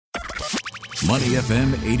Money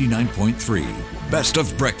FM 89.3. Best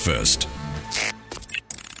of breakfast.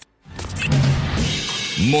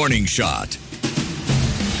 Morning Shot.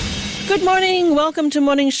 Good morning. Welcome to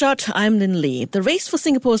Morning Shot. I'm Lin Lee. The race for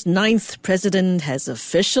Singapore's 9th president has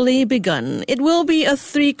officially begun. It will be a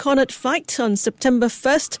three-cornered fight on September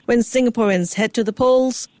 1st when Singaporeans head to the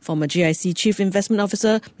polls. Former GIC Chief Investment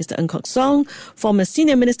Officer Mr. Ng Kok Song, former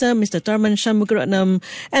Senior Minister Mr. Tharman Shanmugaratnam,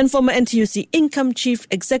 and former NTUC Income Chief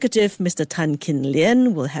Executive Mr. Tan Kin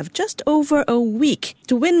Lian will have just over a week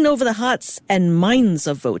to win over the hearts and minds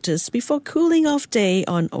of voters before cooling off day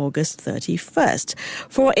on August 31st.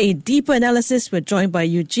 For a deeper analysis, we're joined by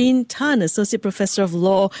Eugene Tan, Associate Professor of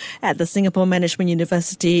Law at the Singapore Management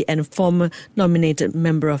University and former nominated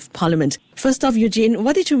Member of Parliament. First off, Eugene,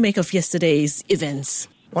 what did you make of yesterday's events?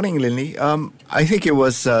 Morning, Lindley. I think it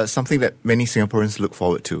was something that many Singaporeans look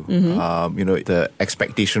forward to. The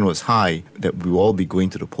expectation was high that we will all be going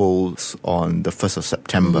to the polls on the 1st of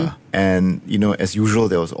September. And, as usual,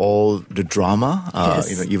 there was all the drama,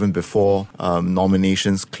 Yes. Even before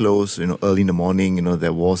nominations closed, early in the morning,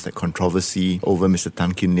 there was that controversy over Mr.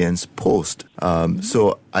 Tan Kin Lian's post.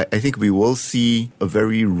 So I think we will see a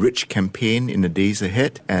very rich campaign in the days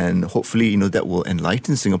ahead. And hopefully, that will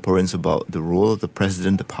enlighten Singaporeans about the role of the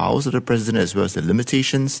president, the powers of the president, as well as the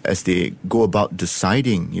limitations as they go about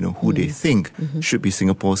deciding, who they think should be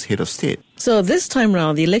Singapore's head of state. So this time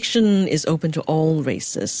round, the election is open to all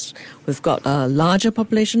races. We've got a larger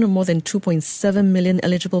population of more than 2.7 million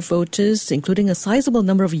eligible voters, including a sizable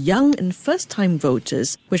number of young and first-time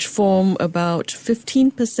voters, which form about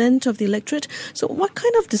 15% of the electorate. So what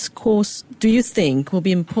kind of discourse do you think will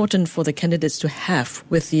be important for the candidates to have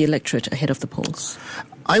with the electorate ahead of the polls?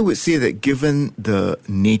 I would say that given the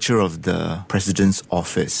nature of the president's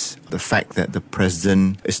office, the fact that the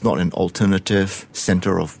president is not an alternative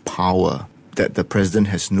center of power, that the president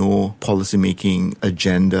has no policymaking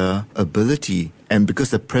agenda ability, and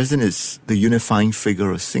because the president is the unifying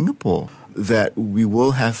figure of Singapore, that we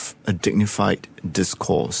will have a dignified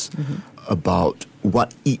discourse about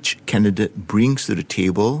what each candidate brings to the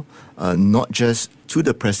table, not just to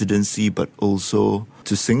the presidency, but also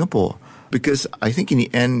to Singapore. Because I think in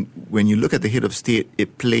the end, when you look at the head of state,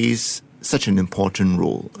 it plays such an important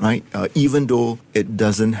role, right? Even though it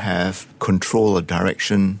doesn't have control or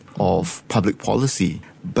direction of public policy.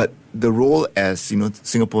 But the role as,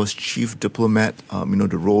 Singapore's chief diplomat,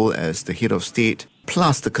 the role as the head of state,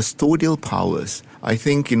 plus the custodial powers, I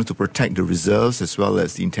think, to protect the reserves as well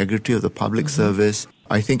as the integrity of the public service,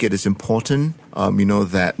 I think it is important,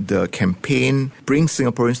 that the campaign brings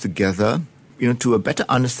Singaporeans together, to a better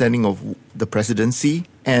understanding of the presidency.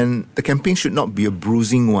 And the campaign should not be a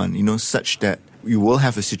bruising one, such that you will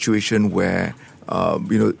have a situation where,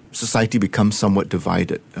 society becomes somewhat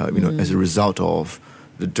divided, as a result of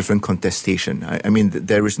the different contestation. I mean,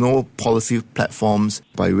 there is no policy platforms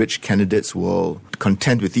by which candidates will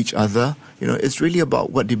contend with each other. It's really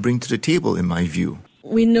about what they bring to the table, in my view.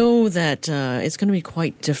 We know that it's going to be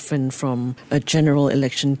quite different from a general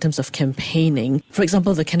election in terms of campaigning. For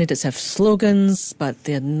example, the candidates have slogans, but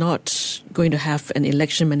they're not going to have an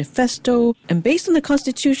election manifesto. And based on the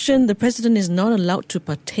Constitution, the president is not allowed to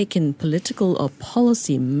partake in political or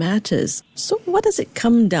policy matters. So what does it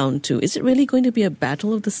come down to? Is it really going to be a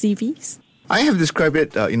battle of the CVs? I have described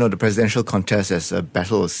it, the presidential contest as a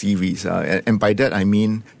battle of CVs. And by that, I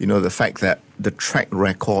mean, the fact that the track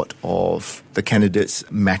record of the candidates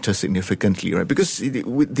matter significantly, right? Because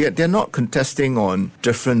they're not contesting on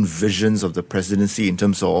different visions of the presidency in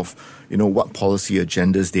terms of, what policy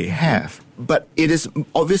agendas they have. But it is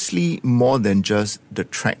obviously more than just the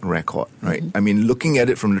track record, right? I mean, looking at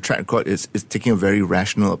it from the track record is taking a very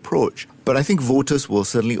rational approach. But I think voters will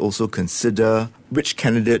certainly also consider which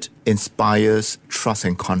candidate inspires trust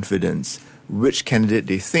and confidence, which candidate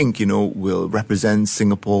they think, will represent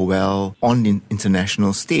Singapore well on the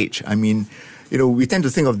international stage. I mean, we tend to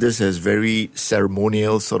think of this as very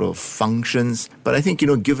ceremonial sort of functions. But I think,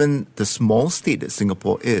 given the small state that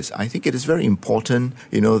Singapore is, I think it is very important,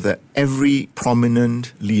 that every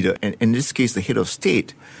prominent leader, and in this case, the head of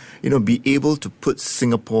state, be able to put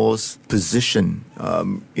Singapore's position,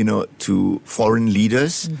 to foreign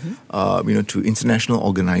leaders, to international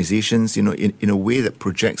organizations, in a way that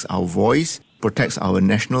projects our voice, protects our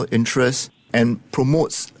national interests, and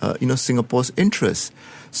promotes, Singapore's interests.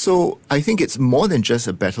 So I think it's more than just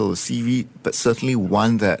a battle of CV, but certainly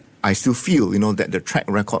one that I still feel, that the track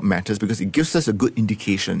record matters because it gives us a good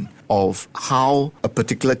indication of how a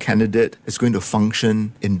particular candidate is going to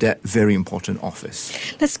function in that very important office.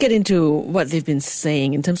 Let's get into what they've been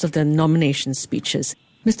saying in terms of the nomination speeches.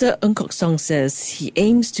 Mr. Ng Kok Song says he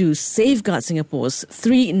aims to safeguard Singapore's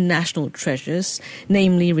three national treasures,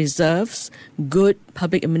 namely reserves, good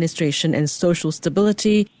public administration and social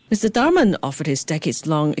stability. Mr. Tharman offered his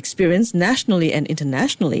decades-long experience nationally and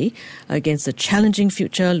internationally against a challenging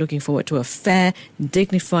future, looking forward to a fair,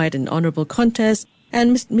 dignified and honourable contest.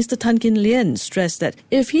 And Mr. Tan Kin Lian stressed that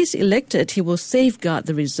if he's elected, he will safeguard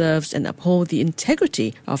the reserves and uphold the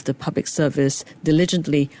integrity of the public service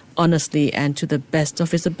diligently, honestly, and to the best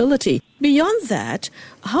of his ability. Beyond that,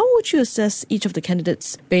 how would you assess each of the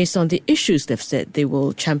candidates based on the issues they've said they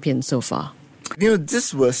will champion so far?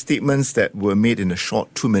 These were statements that were made in a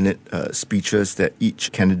short 2-minute speeches that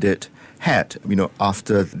each candidate had,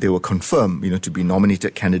 after they were confirmed, to be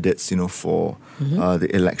nominated candidates, for the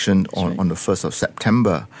election on the 1st of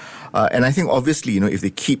September. And I think obviously, if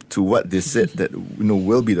they keep to what they said that,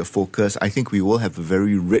 will be the focus, I think we will have a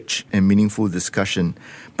very rich and meaningful discussion.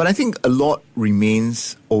 But I think a lot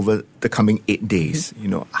remains over the coming 8 days,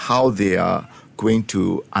 how they are going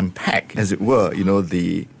to unpack, as it were,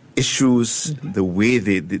 the issues, the way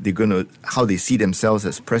they're going to, how they see themselves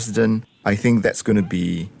as president. I think that's going to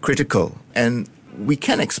be critical. And we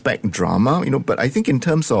can expect drama, but I think in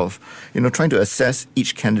terms of, trying to assess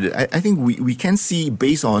each candidate, I think we can see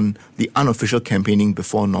based on the unofficial campaigning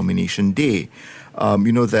before nomination day,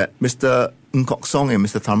 that Mr. Ng Kok Song and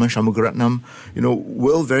Mr. Tharman Shanmugaratnam,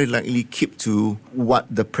 will very likely keep to what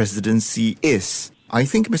the presidency is. I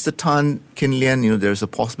think Mr. Tan Kin Lian, there's a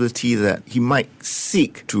possibility that he might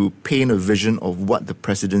seek to paint a vision of what the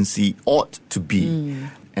presidency ought to be.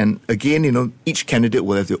 And again, each candidate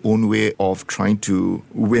will have their own way of trying to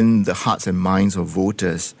win the hearts and minds of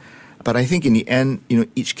voters. But I think in the end,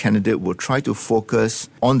 each candidate will try to focus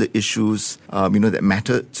on the issues, that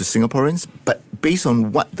matter to Singaporeans, but based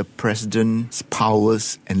on what the president's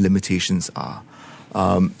powers and limitations are.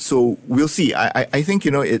 So we'll see. I think,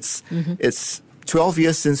 it's 12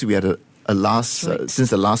 years since we had since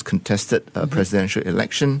the last contested presidential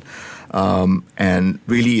election, and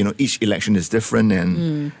really, each election is different,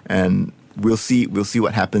 and we'll see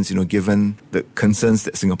what happens, given the concerns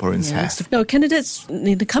that Singaporeans have. Now, candidates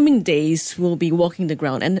in the coming days will be walking the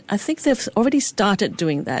ground, and I think they've already started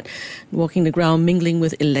doing that, walking the ground, mingling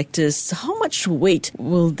with electors. How much weight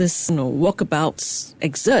will this, walkabouts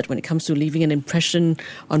exert when it comes to leaving an impression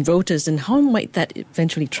on voters, and how might that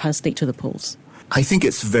eventually translate to the polls? I think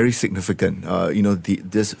it's very significant,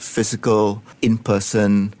 this physical,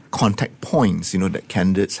 in-person contact points, that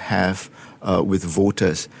candidates have with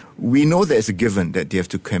voters. We know that it's a given that they have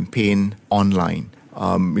to campaign online,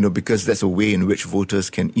 because that's a way in which voters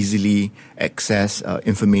can easily access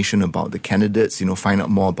information about the candidates, find out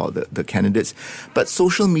more about the candidates. But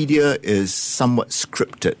social media is somewhat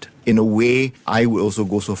scripted. In a way, I would also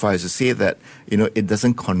go so far as to say that, it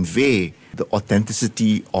doesn't convey the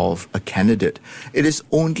authenticity of a candidate. It is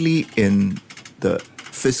only in the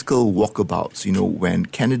physical walkabouts, when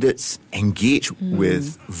candidates engage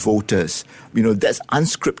with voters, that's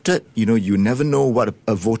unscripted. You never know what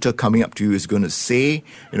a voter coming up to you is going to say,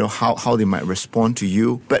 how they might respond to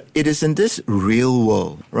you. But it is in this real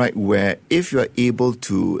world, right, where if you are able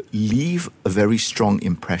to leave a very strong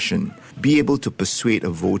impression, be able to persuade a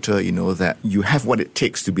voter, that you have what it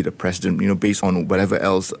takes to be the president, based on whatever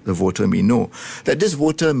else the voter may know, that this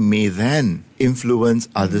voter may then influence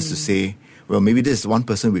others to say, well, maybe this is one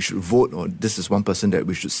person we should vote, or this is one person that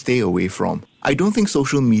we should stay away from. I don't think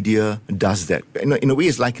social media does that. In a way,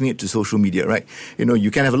 it's likening it to social media, right?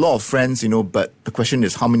 You can have a lot of friends, but the question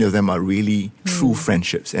is how many of them are really true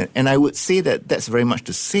friendships. And I would say that that's very much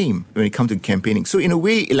the same when it comes to campaigning. So in a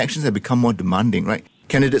way, elections have become more demanding, right?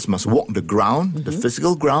 Candidates must walk the ground, the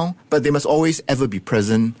physical ground, but they must always ever be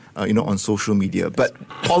present, on social media. But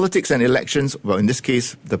politics and elections, well, in this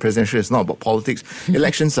case, the presidential is not about politics.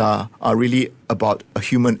 Elections are really about a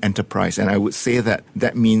human enterprise. And I would say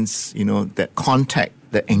that means, that contact,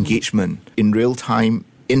 that engagement in real time,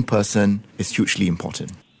 in person, is hugely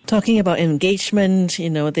important. Talking about engagement,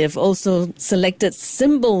 they've also selected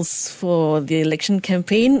symbols for the election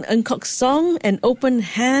campaign. Ng Kok Song, an open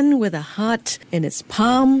hand with a heart in its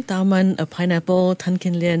palm. Tharman, a pineapple. Tan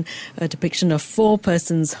Kin Lian, a depiction of 4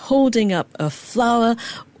 persons holding up a flower.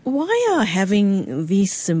 Why are having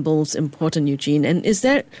these symbols important, Eugene? And is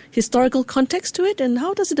there historical context to it? And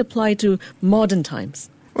how does it apply to modern times?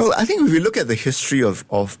 Well, I think if we look at the history of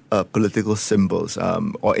political symbols,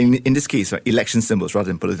 or in this case, election symbols rather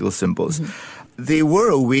than political symbols, they were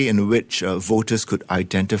a way in which voters could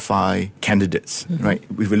identify candidates, right?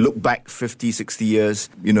 If we look back 50, 60 years,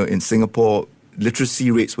 in Singapore,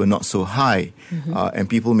 literacy rates were not so high, and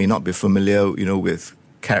people may not be familiar, with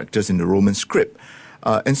characters in the Roman script.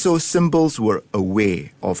 And so symbols were a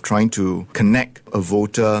way of trying to connect a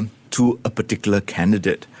voter to a particular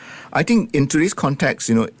candidate. I think in today's context,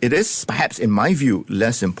 it is perhaps, in my view,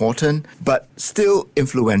 less important, but still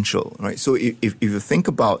influential, right? So if you think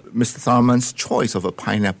about Mr. Tharman's choice of a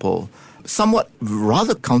pineapple, somewhat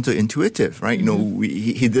rather counterintuitive, right?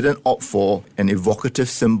 He didn't opt for an evocative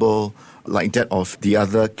symbol like that of the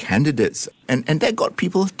other candidates. And that got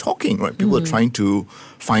people talking, right? People are trying to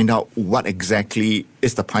find out what exactly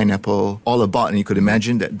is the pineapple all about. And you could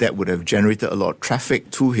imagine that would have generated a lot of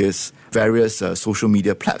traffic to his various social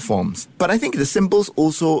media platforms. But I think the symbols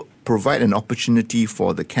also provide an opportunity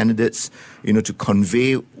for the candidates, to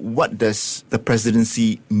convey what does the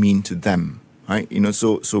presidency mean to them. Right?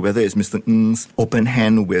 So whether it's Mr. Ng's open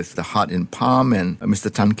hand with the heart in palm and Mr.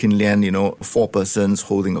 Tan Kin Lian, 4 persons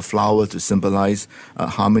holding a flower to symbolize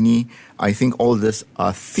harmony, I think all this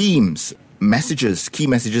are themes, messages, key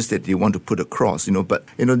messages that they want to put across, but,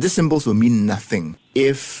 these symbols will mean nothing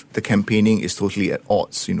if the campaigning is totally at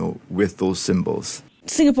odds, with those symbols.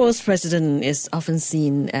 Singapore's president is often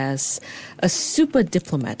seen as a super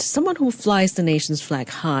diplomat, someone who flies the nation's flag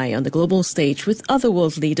high on the global stage with other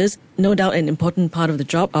world leaders. No doubt an important part of the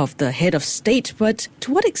job of the head of state, but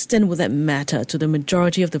to what extent will that matter to the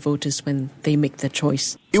majority of the voters when they make their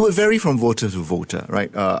choice? It would vary from voter to voter, right?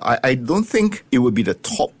 I don't think it would be the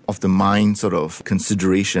top of the mind sort of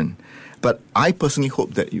consideration, but I personally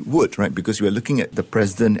hope that it would, right? Because we are looking at the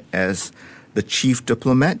president as the chief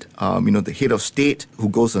diplomat, the head of state who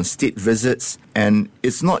goes on state visits. And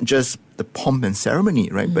it's not just the pomp and ceremony,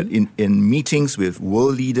 right? But in meetings with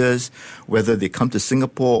world leaders, whether they come to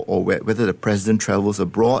Singapore or whether the president travels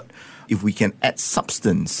abroad, if we can add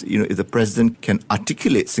substance, if the president can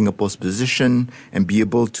articulate Singapore's position and be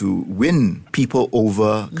able to win people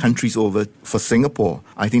over, countries over for Singapore,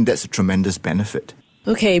 I think that's a tremendous benefit.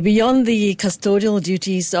 Okay, beyond the custodial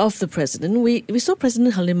duties of the president, we saw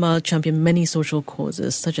President Halimah champion many social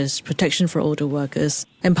causes, such as protection for older workers,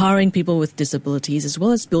 empowering people with disabilities, as well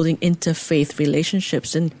as building interfaith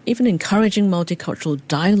relationships and even encouraging multicultural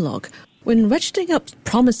dialogue. When ratcheting up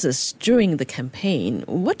promises during the campaign,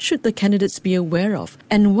 what should the candidates be aware of,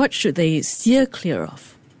 and what should they steer clear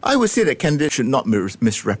of? I would say that candidates should not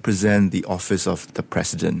misrepresent the office of the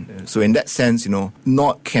president. So in that sense,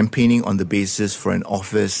 not campaigning on the basis for an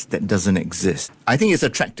office that doesn't exist. I think it's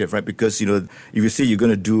attractive, right? Because, if you say you're going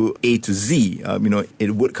to do A to Z,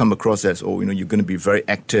 it would come across as, you're going to be very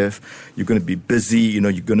active, you're going to be busy,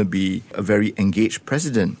 you're going to be a very engaged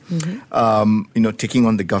president, taking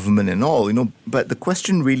on the government and all, But the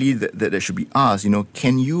question really that should be asked,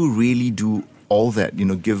 can you really do all that,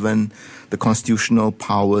 given the constitutional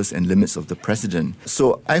powers and limits of the president.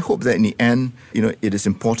 So I hope that in the end, it is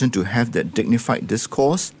important to have that dignified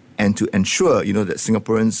discourse and to ensure, that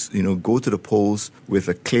Singaporeans, go to the polls with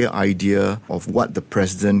a clear idea of what the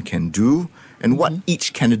president can do and what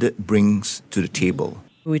each candidate brings to the table.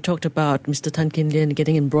 We talked about Mr. Tan Kin Lian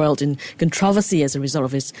getting embroiled in controversy as a result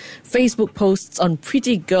of his Facebook posts on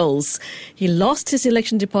pretty girls. He lost his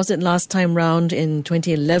election deposit last time round in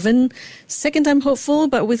 2011. Second time hopeful,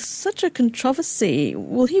 but with such a controversy,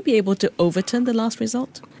 will he be able to overturn the last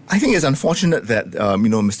result? I think it's unfortunate that,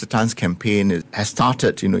 Mr. Tan's campaign has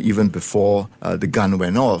started, even before the gun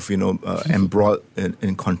went off, embroiled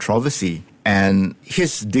in controversy. And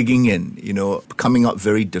his digging in, coming out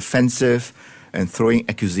very defensive, and throwing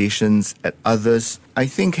accusations at others, I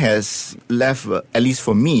think has left, at least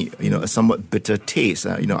for me, a somewhat bitter taste.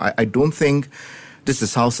 I don't think this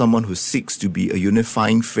is how someone who seeks to be a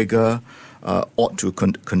unifying figure ought to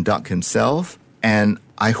conduct himself. And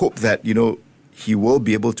I hope that, he will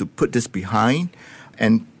be able to put this behind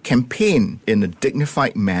and campaign in a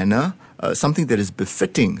dignified manner, something that is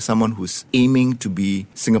befitting someone who's aiming to be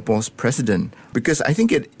Singapore's president. Because I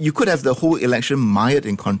think you could have the whole election mired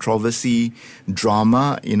in controversy,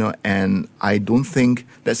 drama, and I don't think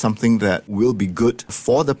that's something that will be good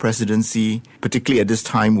for the presidency, particularly at this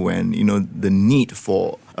time when, the need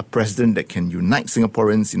for a president that can unite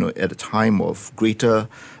Singaporeans, at a time of greater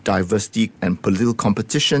diversity and political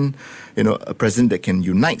competition, a president that can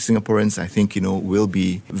unite Singaporeans, I think, will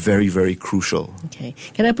be very, very crucial. Okay.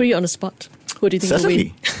 Can I put you on the spot? Who do you think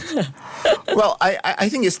Certainly. will win? Well, I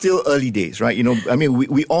think it's still early days, right?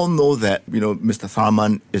 We all know that, Mr.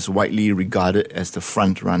 Tharman is widely regarded as the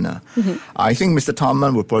front runner. I think Mr.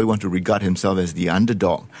 Tharman would probably want to regard himself as the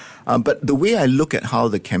underdog. But the way I look at how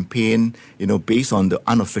the campaign, based on the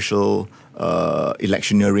unofficial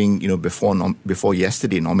electioneering, before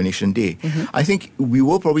yesterday, nomination day, I think we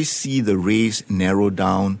will probably see the race narrow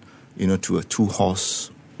down, to a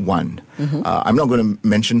two-horse one. I'm not going to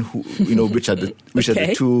mention which are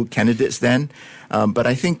the two candidates then, but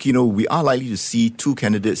I think we are likely to see two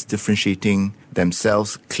candidates differentiating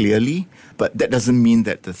themselves clearly. But that doesn't mean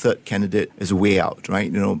that the third candidate is way out,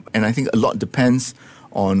 right? And I think a lot depends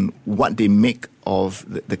on what they make of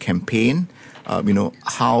the campaign,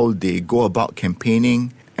 how they go about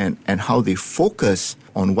campaigning, and how they focus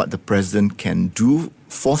on what the president can do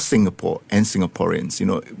for Singapore and Singaporeans,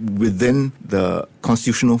 within the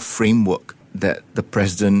constitutional framework that the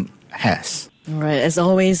president has. All right. As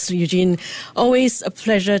always, Eugene, always a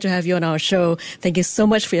pleasure to have you on our show. Thank you so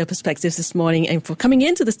much for your perspectives this morning and for coming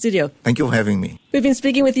into the studio. Thank you for having me. We've been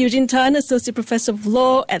speaking with Eugene Tan, Associate Professor of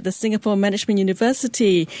Law at the Singapore Management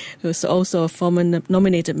University, who's also a former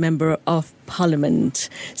nominated Member of Parliament.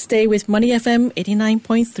 Stay with Money FM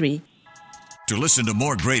 89.3. To listen to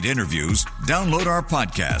more great interviews, download our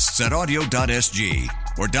podcasts at audio.sg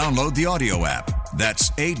or download the audio app. That's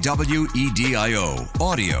AWEDIO,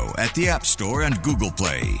 audio at the App Store and Google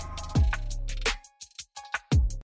Play.